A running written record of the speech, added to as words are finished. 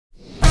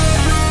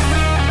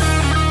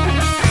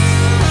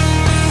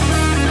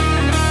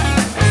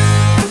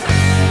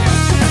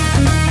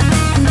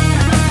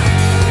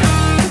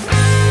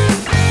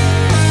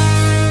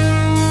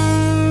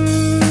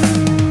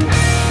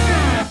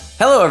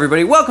Hello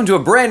everybody, welcome to a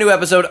brand new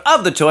episode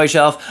of The Toy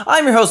Shelf.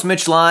 I'm your host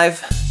Mitch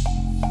Live,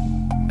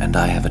 and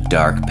I have a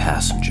dark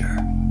passenger.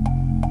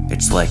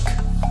 It's like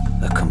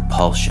a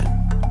compulsion,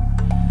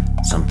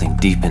 something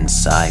deep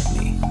inside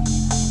me.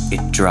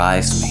 It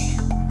drives me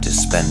to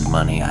spend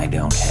money I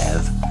don't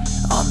have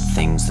on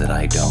things that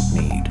I don't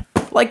need.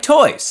 Like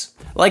toys,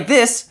 like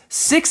this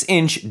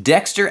 6-inch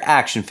Dexter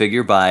action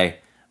figure by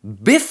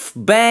Bif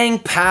Bang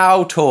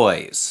Pow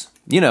Toys.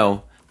 You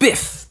know,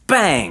 Bif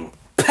Bang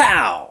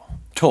Pow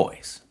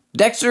Toys.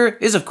 Dexter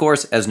is, of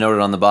course, as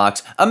noted on the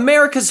box,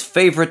 America's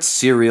favorite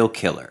serial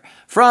killer,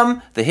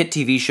 from the hit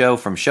TV show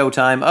from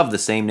Showtime of the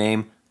same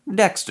name,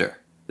 Dexter.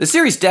 The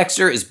series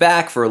Dexter is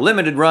back for a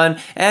limited run,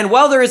 and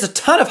while there is a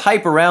ton of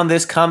hype around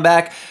this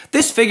comeback,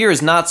 this figure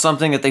is not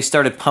something that they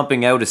started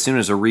pumping out as soon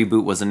as a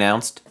reboot was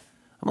announced.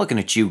 I'm looking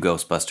at you,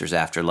 Ghostbusters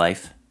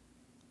Afterlife.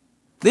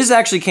 This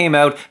actually came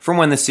out from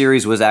when the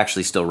series was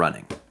actually still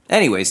running.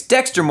 Anyways,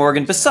 Dexter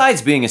Morgan,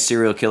 besides being a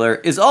serial killer,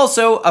 is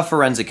also a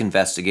forensic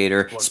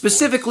investigator.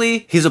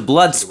 Specifically, he's a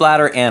blood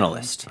splatter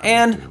analyst,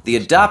 and the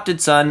adopted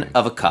son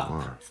of a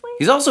cop.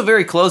 He's also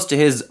very close to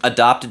his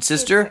adopted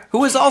sister,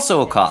 who is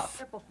also a cop.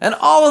 And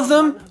all of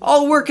them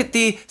all work at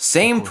the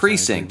same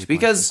precinct,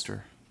 because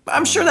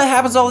I'm sure that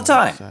happens all the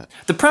time.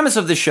 The premise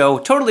of the show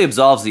totally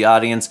absolves the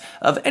audience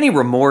of any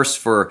remorse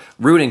for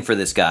rooting for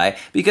this guy,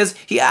 because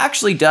he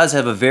actually does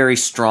have a very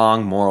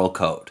strong moral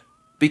code.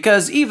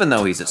 Because even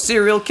though he's a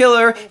serial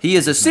killer, he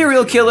is a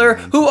serial killer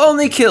who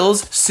only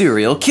kills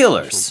serial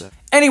killers.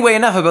 Anyway,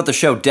 enough about the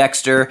show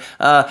Dexter.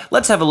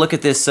 Let's have a look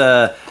at this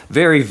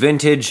very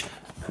vintage,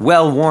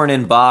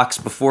 well-worn-in box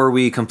before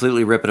we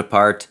completely rip it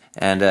apart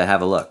and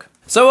have a look.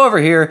 So over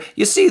here,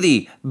 you see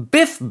the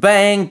Bif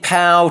Bang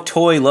Pow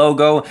toy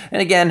logo,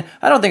 and again,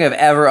 I don't think I've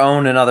ever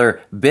owned another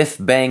Bif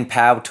Bang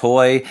Pow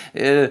toy,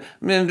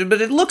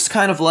 but it looks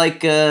kind of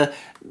like,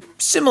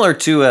 similar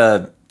to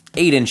a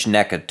 8-inch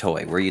NECA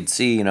toy, where you'd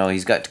see, you know,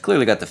 he's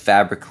clearly got the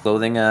fabric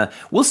clothing.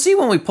 We'll see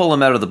when we pull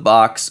him out of the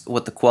box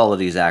what the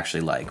quality is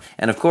actually like.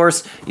 And of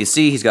course, you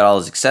see he's got all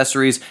his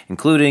accessories,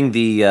 including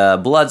the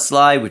blood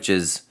slide, which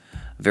is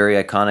a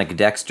very iconic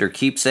Dexter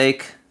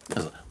keepsake.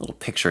 There's a little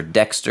picture of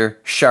Dexter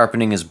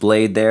sharpening his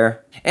blade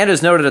there. And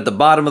as noted at the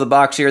bottom of the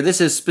box here, this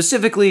is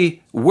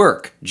specifically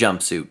work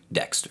jumpsuit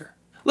Dexter.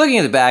 Looking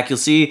at the back, you'll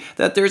see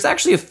that there's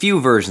actually a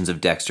few versions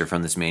of Dexter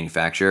from this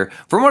manufacturer.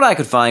 From what I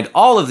could find,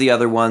 all of the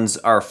other ones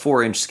are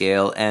 4-inch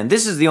scale, and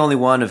this is the only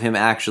one of him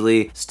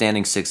actually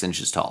standing 6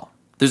 inches tall.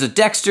 There's a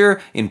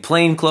Dexter in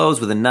plain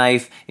clothes with a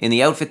knife in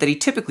the outfit that he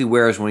typically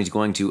wears when he's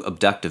going to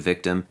abduct a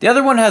victim. The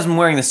other one has him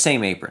wearing the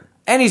same apron.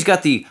 And he's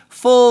got the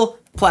full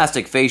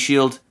plastic face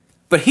shield,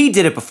 but he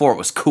did it before it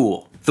was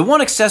cool. The one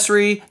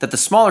accessory that the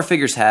smaller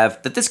figures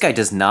have that this guy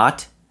does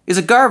not is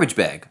a garbage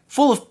bag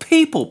full of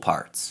people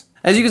parts.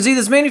 As you can see,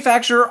 this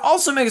manufacturer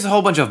also makes a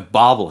whole bunch of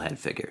bobblehead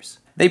figures.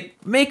 They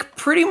make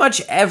pretty much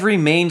every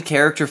main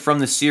character from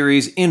the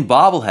series in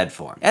bobblehead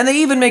form. And they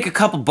even make a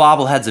couple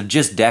bobbleheads of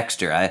just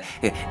Dexter.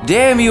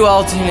 Damn you,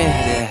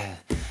 Ultimate.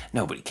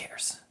 Nobody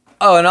cares.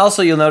 Oh, and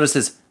also you'll notice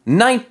this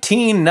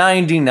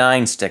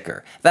 1999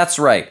 sticker. That's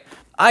right.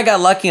 I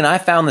got lucky and I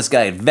found this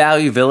guy at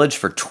Value Village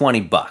for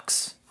 20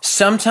 bucks.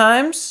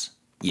 Sometimes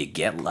you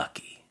get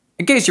lucky.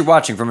 In case you're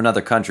watching from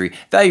another country,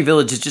 Value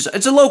Village is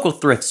it's a local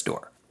thrift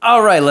store.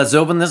 All right, let's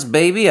open this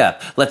baby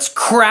up. Let's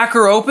crack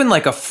her open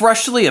like a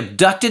freshly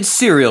abducted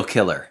serial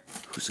killer.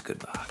 Who's a good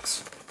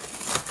box?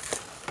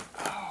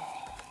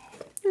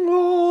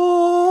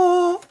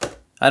 Oh.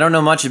 I don't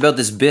know much about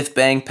this Bif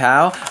Bang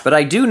Pow, but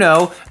I do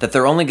know that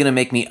they're only gonna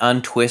make me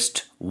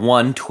untwist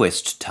one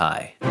twist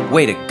tie.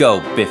 Way to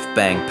go, Bif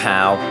Bang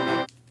Pow.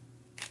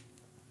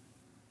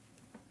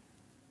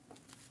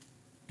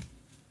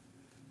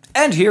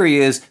 And here he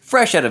is,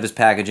 fresh out of his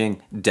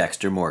packaging,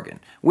 Dexter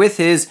Morgan, with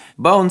his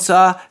bone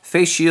saw,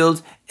 face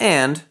shield,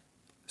 and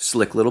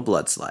slick little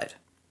blood slide.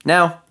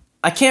 Now,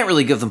 I can't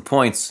really give them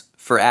points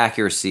for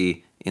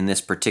accuracy in this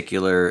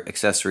particular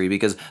accessory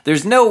because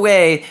there's no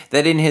way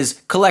that in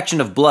his collection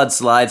of blood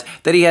slides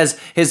that he has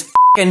his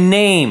f***ing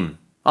name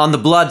on the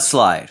blood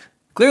slide.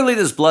 Clearly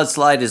this blood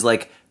slide is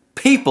like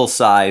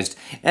people-sized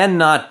and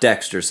not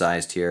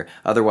Dexter-sized here.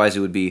 Otherwise it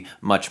would be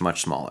much,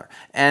 much smaller.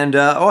 And,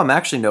 oh, I'm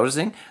actually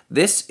noticing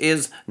this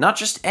is not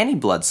just any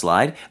blood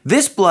slide.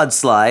 This blood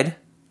slide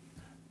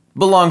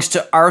belongs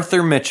to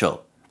Arthur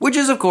Mitchell, which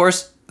is, of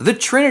course, the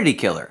Trinity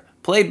Killer,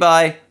 played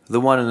by the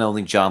one and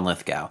only John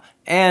Lithgow.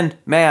 And,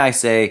 may I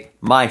say,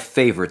 my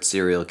favorite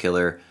serial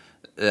killer,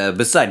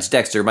 besides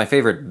Dexter, my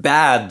favorite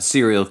bad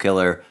serial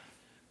killer.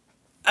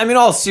 I mean,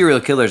 all serial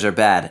killers are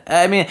bad.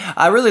 I mean,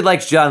 I really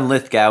liked John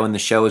Lithgow in the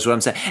show is what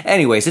I'm saying.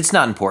 Anyways, it's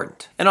not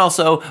important. And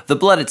also, the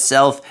blood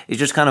itself is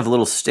just kind of a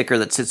little sticker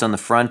that sits on the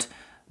front.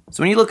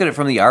 So when you look at it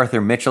from the Arthur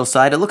Mitchell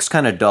side, it looks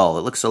kind of dull.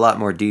 It looks a lot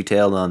more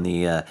detailed on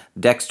the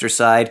Dexter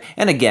side.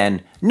 And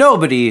again,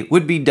 nobody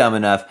would be dumb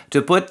enough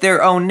to put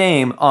their own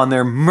name on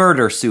their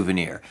murder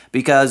souvenir.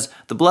 Because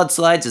the blood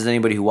slides, as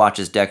anybody who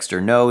watches Dexter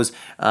knows,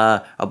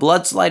 a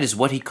blood slide is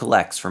what he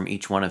collects from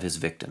each one of his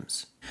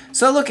victims.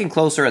 So looking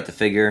closer at the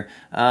figure,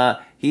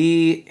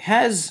 he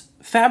has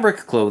fabric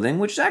clothing,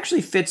 which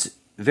actually fits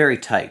very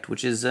tight,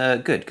 which is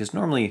good, because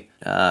normally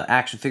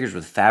action figures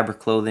with fabric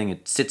clothing,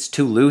 it sits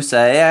too loose.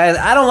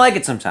 I don't like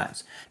it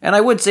sometimes. And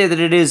I would say that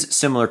it is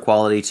similar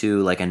quality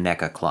to like a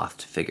NECA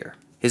clothed figure.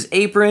 His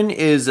apron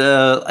is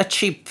a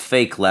cheap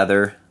fake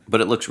leather,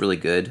 but it looks really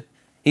good.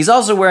 He's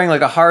also wearing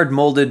like a hard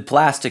molded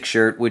plastic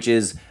shirt, which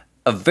is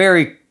a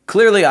very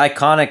clearly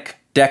iconic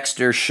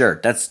Dexter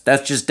shirt. That's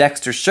just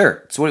Dexter's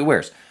shirt. That's what he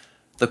wears.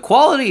 The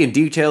quality and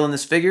detail in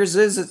this figure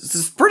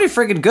is pretty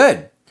freaking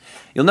good.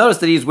 You'll notice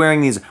that he's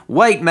wearing these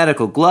white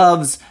medical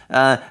gloves.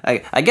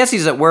 I guess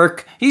he's at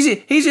work. He's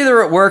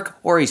either at work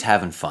or he's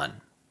having fun.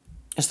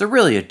 Is there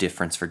really a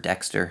difference for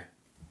Dexter?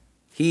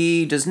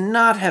 He does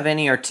not have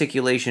any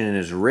articulation in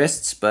his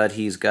wrists, but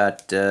he's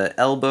got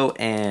elbow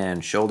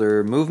and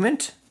shoulder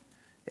movement.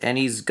 And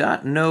he's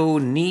got no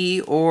knee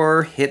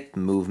or hip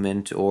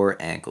movement or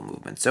ankle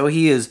movement. So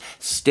he is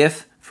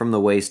stiff from the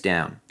waist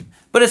down.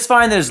 But it's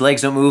fine that his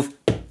legs don't move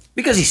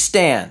because he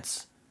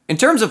stands. In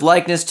terms of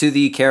likeness to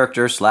the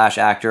character /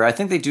 actor, I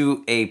think they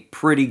do a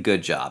pretty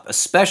good job,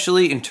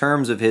 especially in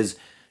terms of his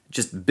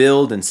just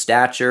build and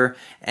stature,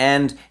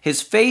 and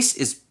his face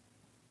is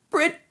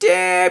pretty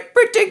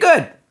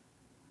good.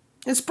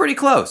 It's pretty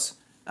close.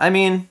 I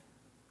mean,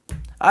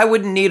 I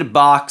wouldn't need a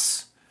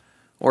box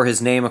or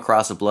his name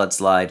across a blood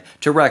slide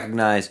to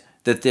recognize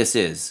that this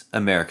is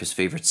America's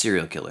favorite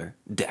serial killer,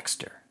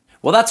 Dexter.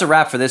 Well, that's a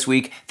wrap for this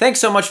week.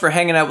 Thanks so much for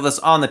hanging out with us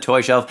on the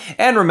Toy Shelf.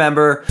 And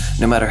remember,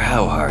 no matter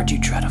how hard you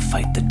try to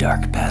fight the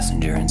dark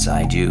passenger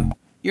inside you,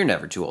 you're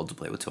never too old to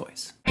play with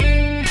toys.